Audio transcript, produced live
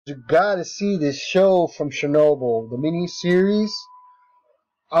You gotta see this show from Chernobyl, the mini-series.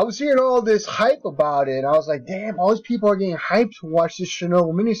 I was hearing all this hype about it, and I was like, damn, all these people are getting hyped to watch this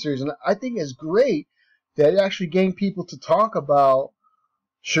Chernobyl miniseries. And I think it's great that it actually getting people to talk about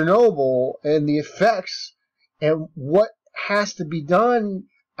Chernobyl and the effects and what has to be done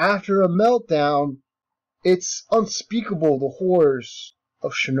after a meltdown. It's unspeakable, the horrors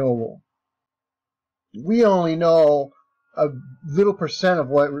of Chernobyl. We only know a little percent of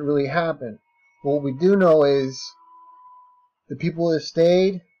what really happened. But what we do know is the people that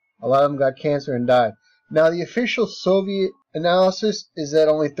stayed, a lot of them got cancer and died. Now, the official Soviet analysis is that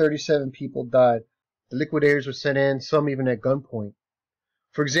only 37 people died. The liquidators were sent in, some even at gunpoint.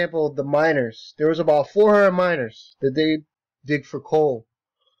 For example, the miners. There was about 400 miners that they dig for coal.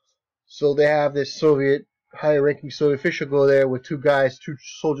 So they have this Soviet, high-ranking Soviet official go there with two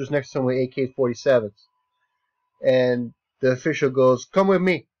soldiers next to him with AK-47s. And the official goes, come with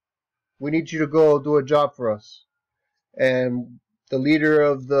me. We need you to go do a job for us. And the leader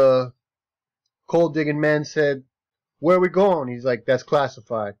of the coal digging men said, where are we going? He's like, that's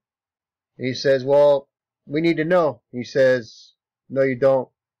classified. And he says, well, we need to know. He says, no, you don't.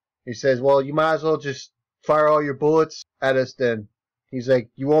 He says, well, you might as well just fire all your bullets at us then. He's like,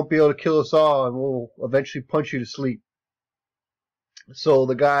 you won't be able to kill us all, and we'll eventually punch you to sleep. So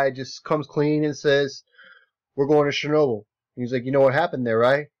the guy just comes clean and says, we're going to Chernobyl. He's like, you know what happened there,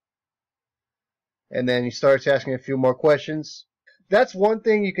 right? And then he starts asking a few more questions. That's one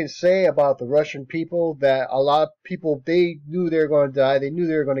thing you can say about the Russian people, that a lot of people, they knew they were going to die, they knew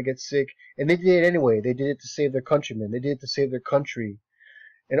they were going to get sick, and they did it anyway. They did it to save their countrymen. They did it to save their country.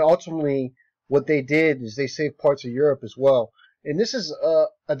 And ultimately, what they did is they saved parts of Europe as well. And this is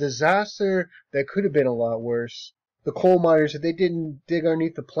a disaster that could have been a lot worse. The coal miners, if they didn't dig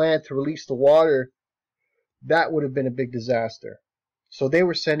underneath the plant to release the water, that would have been a big disaster. So they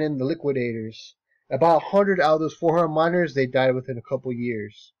were sent in, the liquidators. About 100 out of those 400 miners, they died within a couple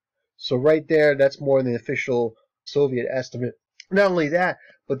years. So right there, that's more than the official Soviet estimate. Not only that,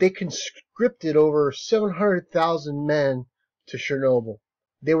 but they conscripted over 700,000 men to Chernobyl.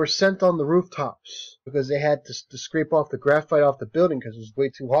 They were sent on the rooftops because they had to scrape off the graphite off the building because it was way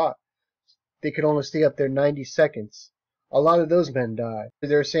too hot. They could only stay up there 90 seconds. A lot of those men died.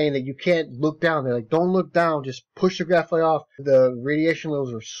 They're saying that you can't look down. They're like, don't look down, just push the graphite off. The radiation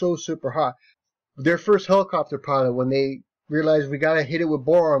levels are so super hot. Their first helicopter pilot, when they realized we got to hit it with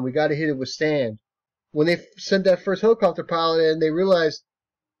boron, we got to hit it with sand. When they sent that first helicopter pilot in, they realized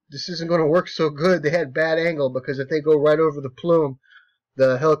this isn't going to work so good. They had bad angle because if they go right over the plume,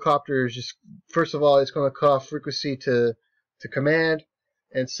 the helicopter is just, first of all, it's going to cut off frequency to command.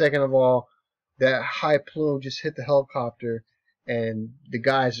 And second of all, that high plume just hit the helicopter and the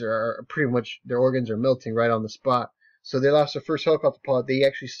guys are pretty much, their organs are melting right on the spot. So they lost their first helicopter pilot. They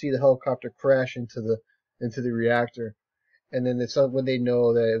actually see the helicopter crash into the reactor. And then it's when they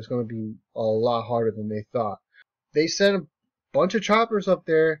know that it was going to be a lot harder than they thought. They sent a bunch of choppers up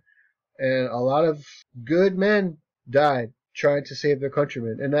there, and a lot of good men died trying to save their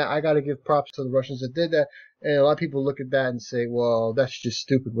countrymen. And I got to give props to the Russians that did that. And a lot of people look at that and say, well, that's just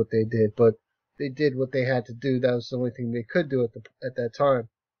stupid what they did. But they did what they had to do. That was the only thing they could do at that time.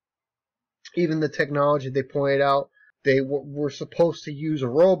 Even the technology they pointed out, they were supposed to use a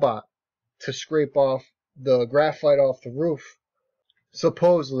robot to scrape off the graphite off the roof.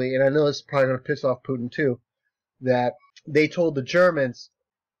 Supposedly, and I know this is probably going to piss off Putin too, that they told the Germans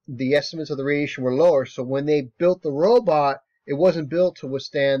the estimates of the radiation were lower, so when they built the robot, it wasn't built to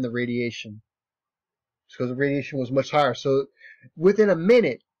withstand the radiation because the radiation was much higher. So within a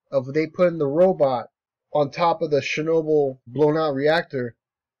minute of they putting the robot on top of the Chernobyl blown out reactor,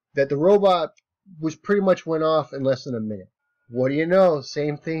 that the robot was pretty much went off in less than a minute. What do you know?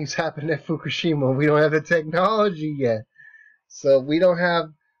 Same things happened at Fukushima. We don't have the technology yet. So we don't have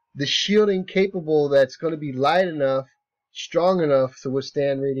the shielding capable that's going to be light enough, strong enough to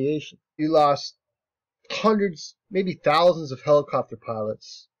withstand radiation. You lost hundreds, maybe thousands of helicopter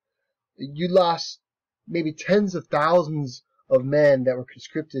pilots. You lost maybe tens of thousands of men that were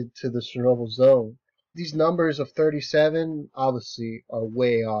conscripted to the Chernobyl zone. These numbers of 37 obviously are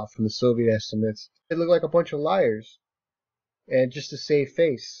way off from the Soviet estimates. They look like a bunch of liars, and just to save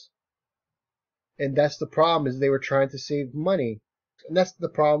face. And that's the problem, is they were trying to save money. And that's the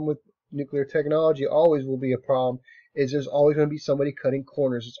problem with nuclear technology. Always will be a problem, is there's always going to be somebody cutting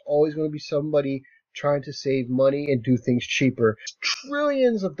corners. There's always going to be somebody trying to save money and do things cheaper.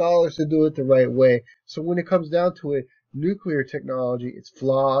 Trillions of dollars to do it the right way. So when it comes down to it, nuclear technology, it's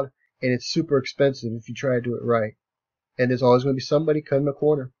flawed and it's super expensive if you try to do it right. And there's always going to be somebody cutting a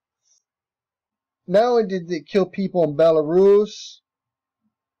corner. Not only did they kill people in Belarus,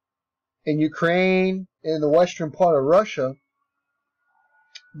 in Ukraine, in the western part of Russia,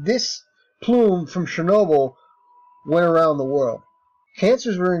 this plume from Chernobyl went around the world.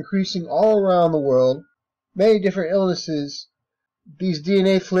 Cancers were increasing all around the world, many different illnesses. These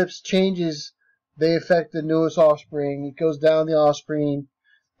DNA flips, changes, they affect the newest offspring. It goes down the offspring,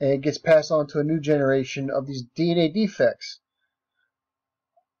 and it gets passed on to a new generation of these DNA defects.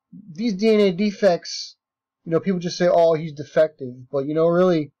 These DNA defects, people just say, oh, he's defective. But,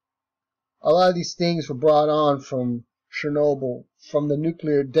 really, a lot of these things were brought on from Chernobyl, from the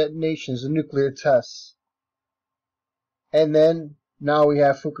nuclear detonations, the nuclear tests. And then, now we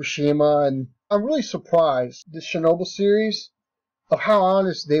have Fukushima, and I'm really surprised, the Chernobyl series, of how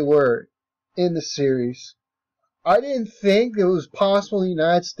honest they were in the series. I didn't think it was possible in the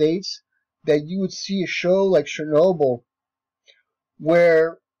United States that you would see a show like Chernobyl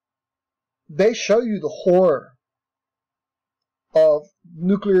where they show you the horror of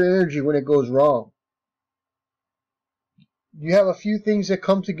nuclear energy when it goes wrong. You have a few things that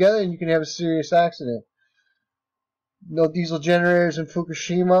come together and you can have a serious accident. No diesel generators in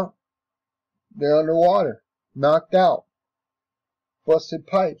Fukushima, they're underwater, knocked out, busted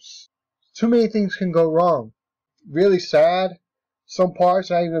pipes. Too many things can go wrong. Really sad. Some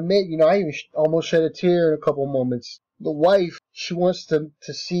parts, I even admit, I even almost shed a tear in a couple moments. The wife, she wants to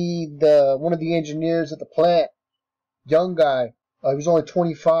see one of the engineers at the plant, young guy. He was only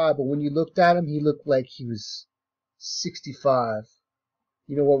 25, but when you looked at him, he looked like he was 65.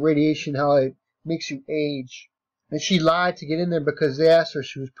 What radiation, how it makes you age. And she lied to get in there because they asked her if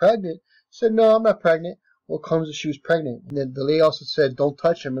she was pregnant. She said, no, I'm not pregnant. Well, it comes that she was pregnant. And then the lady also said, don't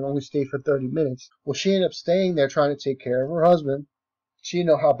touch him and only stay for 30 minutes. Well, she ended up staying there trying to take care of her husband. She didn't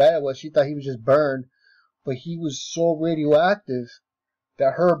know how bad it was. She thought he was just burned. But he was so radioactive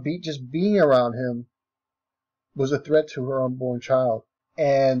that her just being around him was a threat to her unborn child.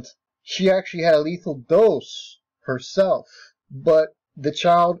 And she actually had a lethal dose herself. But the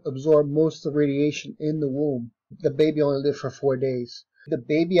child absorbed most of the radiation in the womb. The baby only lived for 4 days. The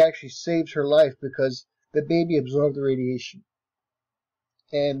baby actually saved her life because the baby absorbed the radiation.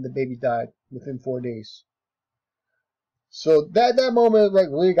 And the baby died within 4 days. So that moment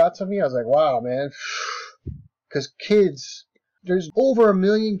really got to me. I was like, wow, man. Because kids, there's over 1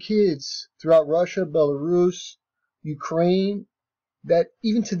 million kids throughout Russia, Belarus, Ukraine, that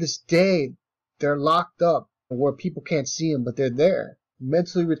even to this day, they're locked up where people can't see them, but they're there.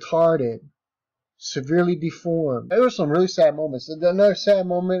 Mentally retarded, severely deformed. There were some really sad moments. Another sad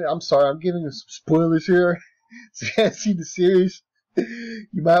moment, I'm sorry, I'm giving you some spoilers here. So if you haven't seen the series,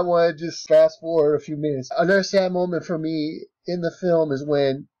 you might want to just fast forward a few minutes. Another sad moment for me in the film is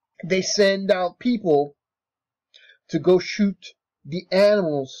when they send out people to go shoot the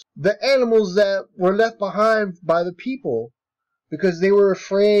animals that were left behind by the people, because they were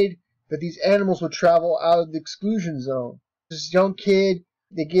afraid that these animals would travel out of the exclusion zone. This young kid,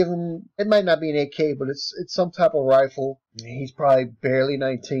 they give him, it might not be an AK, but it's some type of rifle. He's probably barely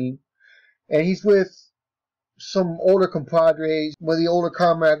 19. And he's with some older compadres, one of the older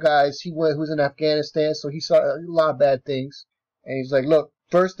comrade guys. He was in Afghanistan, so he saw a lot of bad things. And he's like, look,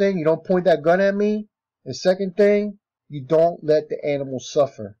 first thing, you don't point that gun at me. And second thing, you don't let the animals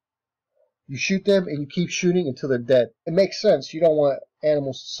suffer. You shoot them and you keep shooting until they're dead. It makes sense. You don't want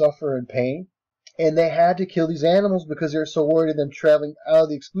animals to suffer in pain. And they had to kill these animals because they were so worried of them traveling out of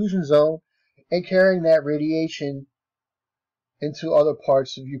the exclusion zone and carrying that radiation into other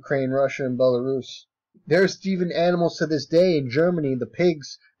parts of Ukraine, Russia, and Belarus. There's even animals to this day in Germany, the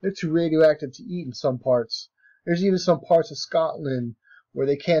pigs, they're too radioactive to eat in some parts. There's even some parts of Scotland where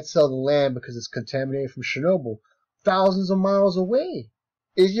they can't sell the land because it's contaminated from Chernobyl, thousands of miles away.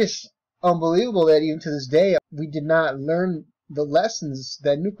 It's just unbelievable that even to this day, we did not learn the lessons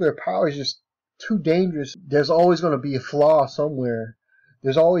that nuclear power is just too dangerous. There's always going to be a flaw somewhere.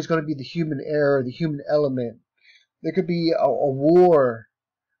 There's always going to be the human error, the human element. There could be a war.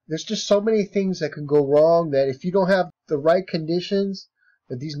 There's just so many things that can go wrong that if you don't have the right conditions,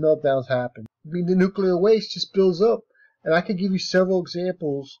 that these meltdowns happen. I mean, the nuclear waste just builds up. And I could give you several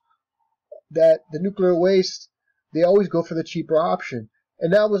examples that the nuclear waste, they always go for the cheaper option.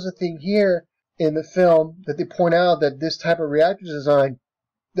 And that was the thing here in the film, that they point out that this type of reactor design,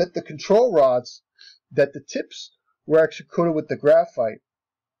 that the control rods, that the tips were actually coated with the graphite.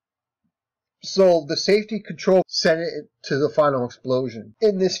 So the safety control sent it to the final explosion.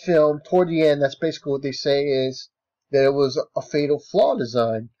 In this film, toward the end, that's basically what they say is that it was a fatal flaw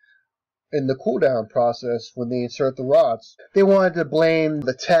design in the cool down process when they insert the rods. They wanted to blame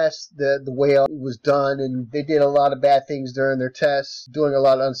the test, the way it was done, and they did a lot of bad things during their tests, doing a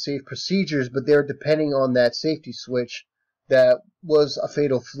lot of unsafe procedures, but they were depending on that safety switch that was a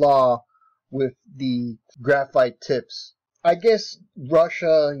fatal flaw with the graphite tips. I guess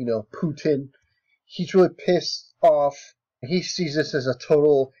Russia, Putin, he's really pissed off. He sees this as a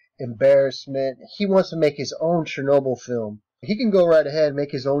total embarrassment. He wants to make his own Chernobyl film. He can go right ahead and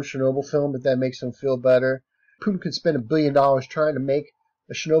make his own Chernobyl film if that makes him feel better. Putin could spend $1 billion trying to make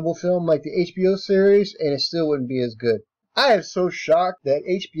a Chernobyl film like the HBO series, and it still wouldn't be as good. I am so shocked that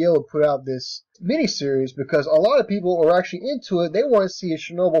HBO would put out this miniseries because a lot of people are actually into it. They want to see a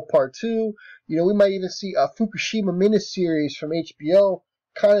Chernobyl Part 2. We might even see a Fukushima miniseries from HBO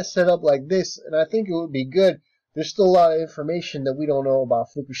kind of set up like this, and I think it would be good. There's still a lot of information that we don't know about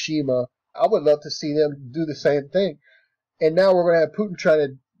Fukushima. I would love to see them do the same thing. And now we're going to have Putin try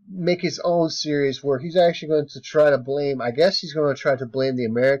to make his own series where he's actually going to try to blame, I guess he's going to try to blame the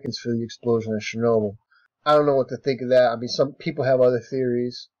Americans for the explosion of Chernobyl. I don't know what to think of that. I mean, some people have other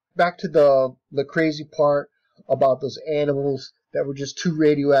theories. Back to the crazy part about those animals that were just too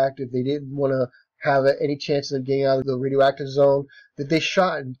radioactive. They didn't want to have any chance of getting out of the radioactive zone. That they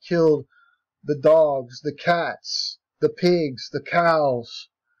shot and killed the dogs, the cats, the pigs, the cows.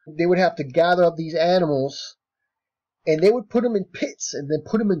 They would have to gather up these animals and they would put them in pits and then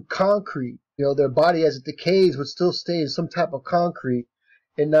put them in concrete. Their body as it decays would still stay in some type of concrete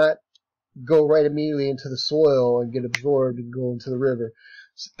and not go right immediately into the soil and get absorbed and go into the river.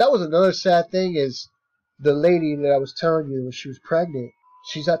 So that was another sad thing is the lady that I was telling you when she was pregnant,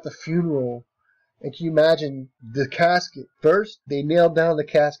 she's at the funeral. And can you imagine the casket? First, they nailed down the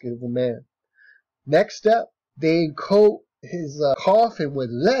casket of the man. Next step, they coat his coffin with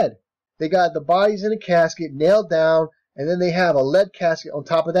lead. They got the bodies in a casket nailed down, and then they have a lead casket on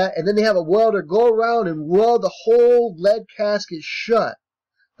top of that, and then they have a welder go around and weld the whole lead casket shut.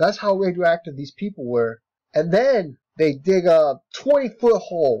 That's how radioactive these people were. And then they dig a 20-foot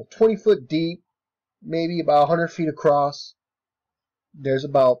hole, 20 foot deep, maybe about 100 feet across. There's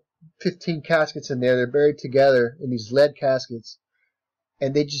about 15 caskets in there. They're buried together in these lead caskets.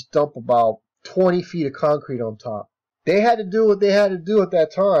 And they just dump about 20 feet of concrete on top. They had to do what they had to do at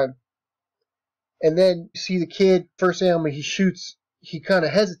that time. And then you see the kid, first animal he shoots, he kind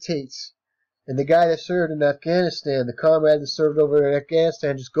of hesitates. And the guy that served in Afghanistan, the comrade that served over in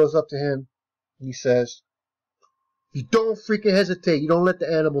Afghanistan, just goes up to him and he says, "You don't freaking hesitate. You don't let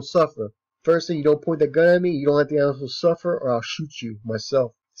the animal suffer. First thing, you don't point that gun at me. You don't let the animal suffer, or I'll shoot you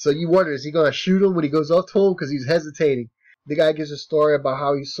myself." So you wonder, is he going to shoot him when he goes up to him? Because he's hesitating. The guy gives a story about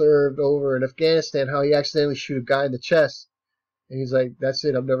how he served over in Afghanistan, how he accidentally shoot a guy in the chest. And he's like, "That's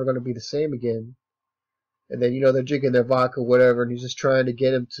it. I'm never going to be the same again." And then, they're drinking their vodka, whatever, and he's just trying to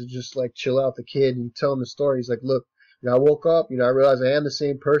get him to just, chill out the kid and tell him the story. He's like, "Look, I woke up, I realized I am the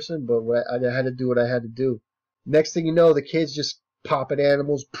same person, but I had to do what I had to do." Next thing you know, the kid's just popping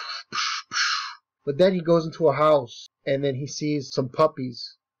animals. But then he goes into a house, and then he sees some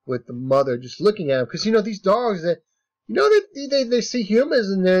puppies with the mother just looking at him. Because, these dogs, that they see humans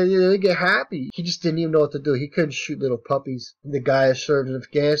and they get happy. He just didn't even know what to do. He couldn't shoot little puppies. The guy that served in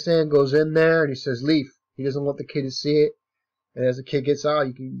Afghanistan goes in there, and he says, "Leave." He doesn't want the kid to see it. And as the kid gets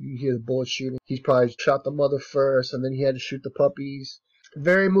out, you hear the bullet shooting. He's probably shot the mother first, and then he had to shoot the puppies.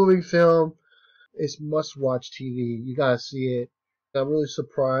 Very moving film. It's must-watch TV. You gotta see it. I'm really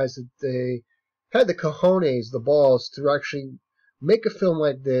surprised that they had the cojones, the balls, to actually make a film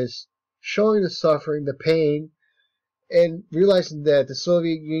like this, showing the suffering, the pain, and realizing that the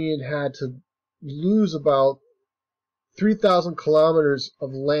Soviet Union had to lose about 3,000 kilometers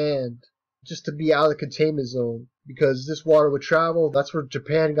of land just to be out of the containment zone, because this water would travel. That's where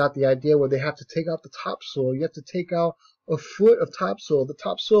Japan got the idea where they have to take out the topsoil. You have to take out a foot of topsoil. The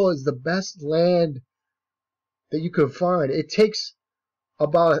topsoil is the best land that you can find. It takes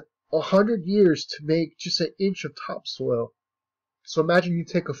about 100 years to make just an inch of topsoil. So imagine you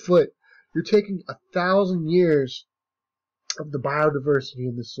take a foot. You're taking 1,000 years of the biodiversity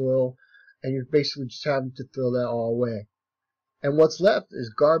in the soil, and you're basically just having to throw that all away. And what's left is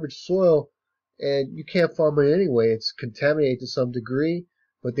garbage soil, and you can't farm it anyway. It's contaminated to some degree,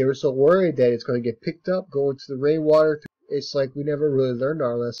 but they were so worried that it's going to get picked up, go into the rainwater. It's like we never really learned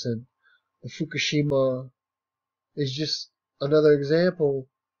our lesson. The Fukushima is just another example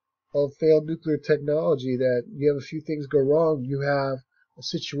of failed nuclear technology, that you have a few things go wrong, you have a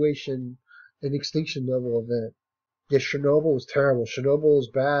situation, an extinction level event. Yes, Chernobyl was terrible. Chernobyl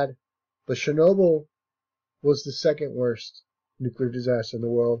was bad, but Chernobyl was the second worst nuclear disaster in the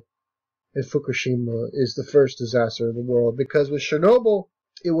world, and Fukushima is the first disaster in the world, because with Chernobyl,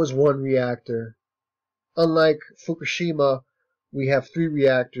 it was one reactor. Unlike Fukushima, we have 3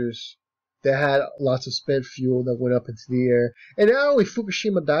 reactors that had lots of spent fuel that went up into the air. And not only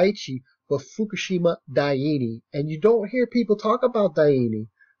Fukushima Daiichi, but Fukushima Daini. And you don't hear people talk about Daini.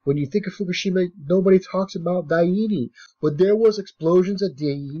 When you think of Fukushima, nobody talks about Daini. But there was explosions at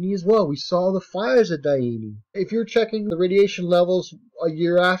Daini as well. We saw the fires at Daini. If you're checking the radiation levels a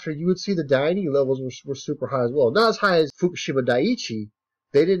year after, you would see the Daini levels were super high as well. Not as high as Fukushima Daiichi.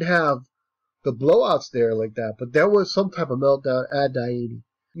 They didn't have the blowouts there like that, but there was some type of meltdown at Daini.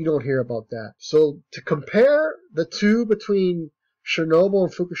 You don't hear about that. So to compare the two between Chernobyl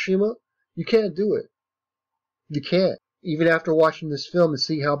and Fukushima, you can't do it. You can't. Even after watching this film and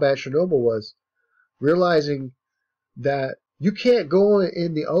seeing how bad Chernobyl was, realizing that you can't go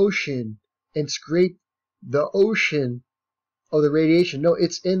in the ocean and scrape the ocean of the radiation. No,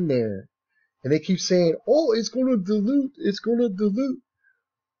 it's in there. And they keep saying, oh, it's going to dilute. It's going to dilute.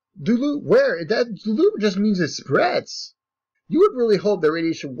 Dilute where? That dilute just means it spreads. You would really hope that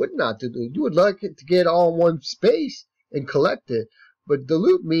radiation would not dilute. You would like it to get all in one space and collect it. But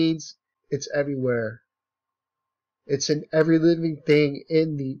dilute means it's everywhere. It's in every living thing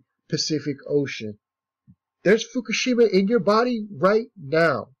in the Pacific Ocean. There's Fukushima in your body right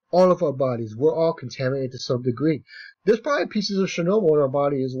now. All of our bodies. We're all contaminated to some degree. There's probably pieces of Chernobyl in our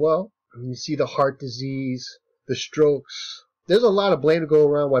body as well. You see the heart disease, the strokes. There's a lot of blame to go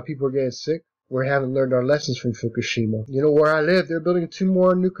around why people are getting sick. We haven't learned our lessons from Fukushima. You know, where I live, they're building 2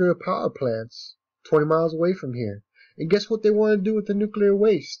 more nuclear power plants 20 miles away from here. And guess what they want to do with the nuclear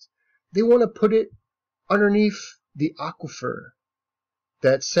waste? They want to put it underneath the aquifer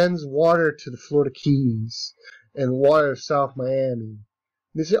that sends water to the Florida Keys and water to South Miami.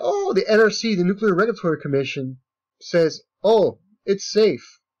 They say, oh, the NRC, the Nuclear Regulatory Commission, says, oh, it's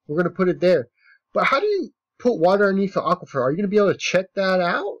safe. We're going to put it there. But how do you put water underneath the aquifer? Are you going to be able to check that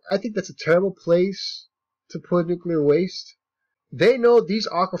out? I think that's a terrible place to put nuclear waste. They know these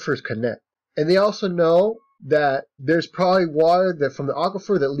aquifers connect. And they also know that there's probably water that from the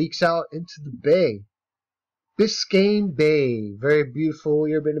aquifer that leaks out into the bay. Biscayne Bay. Very beautiful.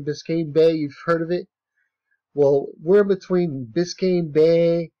 You ever been to Biscayne Bay? You've heard of it? Well, we're between Biscayne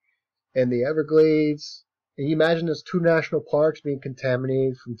Bay and the Everglades. And you imagine there's 2 national parks being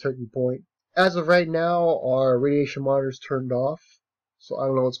contaminated from Turkey Point. As of right now, our radiation monitors turned off. So I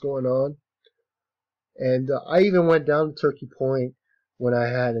don't know what's going on. And I even went down to Turkey Point when I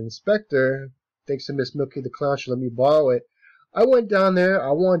had an inspector. Thanks to Miss Milky the Clown, she let me borrow it. I went down there.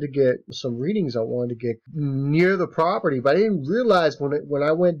 I wanted to get some readings. I wanted to get near the property, but I didn't realize when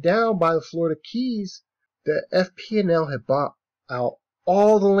I went down by the Florida Keys, the FP&L had bought out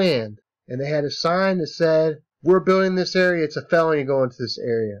all the land, and they had a sign that said, "We're building this area. It's a felony to go into this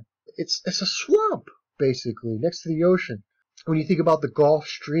area." It's a swamp basically next to the ocean. When you think about the Gulf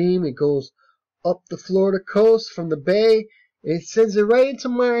Stream, it goes up the Florida coast from the bay, and it sends it right into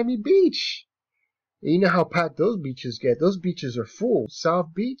Miami Beach. And you know how packed those beaches get. Those beaches are full.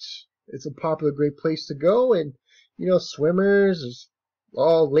 South Beach, it's a popular, great place to go. And, you know, swimmers,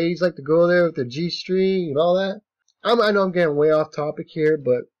 all ladies like to go there with the G-string and all that. I know I'm getting way off topic here,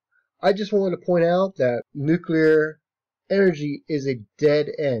 but I just wanted to point out that nuclear energy is a dead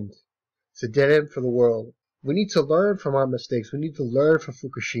end. It's a dead end for the world. We need to learn from our mistakes. We need to learn from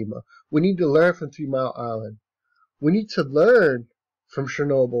Fukushima. We need to learn from 3 Mile Island. We need to learn from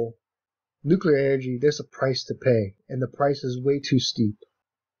Chernobyl. Nuclear energy, there's a price to pay, and the price is way too steep.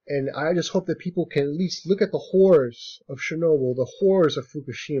 And I just hope that people can at least look at the horrors of Chernobyl, the horrors of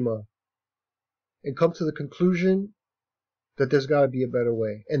Fukushima, and come to the conclusion that there's got to be a better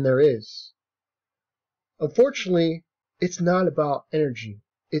way. And there is. Unfortunately, it's not about energy.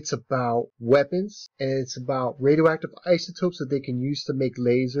 It's about weapons, and it's about radioactive isotopes that they can use to make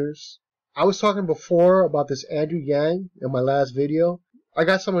lasers. I was talking before about this Andrew Yang in my last video. I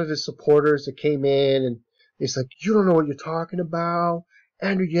got some of his supporters that came in, and it's like, you don't know what you're talking about.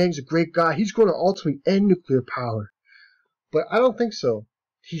 Andrew Yang's a great guy. He's going to ultimately end nuclear power. But I don't think so.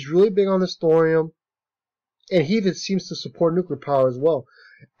 He's really big on this thorium, and he even seems to support nuclear power as well.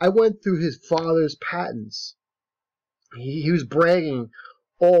 I went through his father's patents. He was bragging,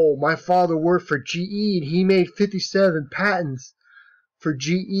 oh, my father worked for GE, and he made 57 patents for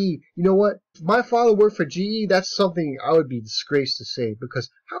GE. You know what? If my father worked for GE, that's something I would be disgraced to say, because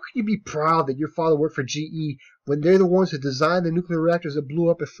how can you be proud that your father worked for GE when they're the ones who designed the nuclear reactors that blew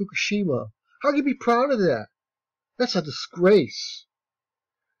up at Fukushima? How can you be proud of that? That's a disgrace.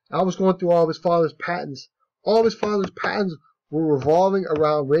 I was going through all of his father's patents. All of his father's patents were revolving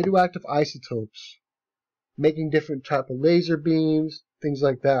around radioactive isotopes, making different type of laser beams, things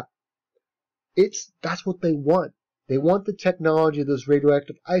like that. That's what they want. They want the technology of those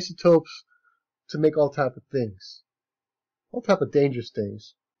radioactive isotopes to make all type of things. All type of dangerous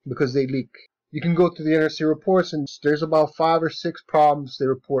things. Because they leak. You can go through the NRC reports and there's about 5 or 6 problems they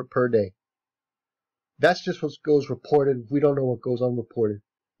report per day. That's just what goes reported. We don't know what goes unreported.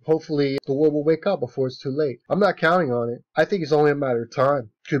 Hopefully, the world will wake up before it's too late. I'm not counting on it. I think it's only a matter of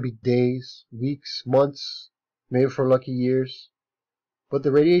time. It could be days, weeks, months, maybe for lucky years. But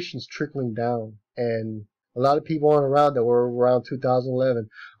the radiation's trickling down, and a lot of people aren't around that were around 2011.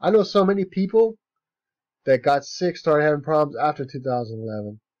 I know so many people that got sick, started having problems after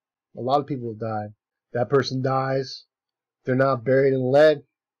 2011. A lot of people have died. That person dies. They're not buried in lead.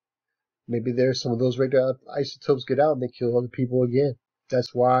 Maybe there's some of those radioactive isotopes get out and they kill other people again.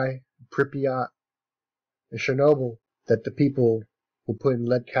 That's why Pripyat and Chernobyl, that the people were put in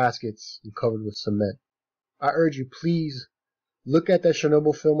lead caskets and covered with cement. I urge you, please look at that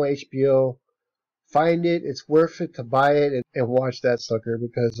Chernobyl film on HBO. Find it. It's worth it to buy it and watch that sucker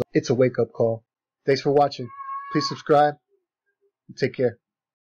because it's a wake-up call. Thanks for watching. Please subscribe. Take care.